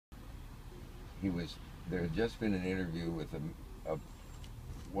there had just been an interview with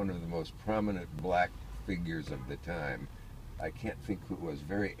one of the most prominent black figures of the time. I can't think who it was.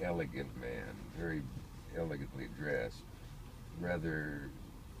 Very elegant man, very elegantly dressed, rather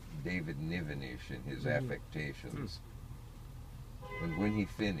David Nivenish in his affectations. And when he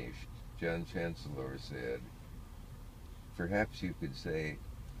finished, John Chancellor said, "Perhaps you could say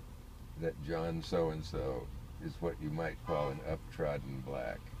that John so-and-so is what you might call an uptrodden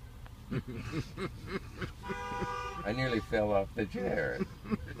black." I nearly fell off the chair.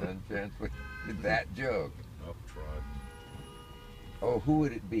 John Chancellor did that joke. Uptrodden. Oh, who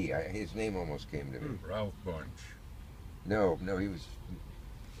would it be? His name almost came to me. Ralph Bunch. No,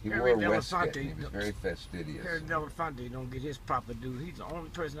 he wore a waistcoat and he was very fastidious. Harry Belafonte don't get his proper due. He's the only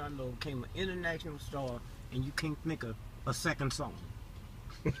person I know who became an international star, and you can't think of a second song.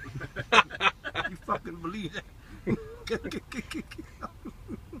 You fucking believe that? That's a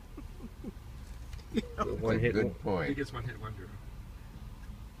good point. He gets one hit wonder.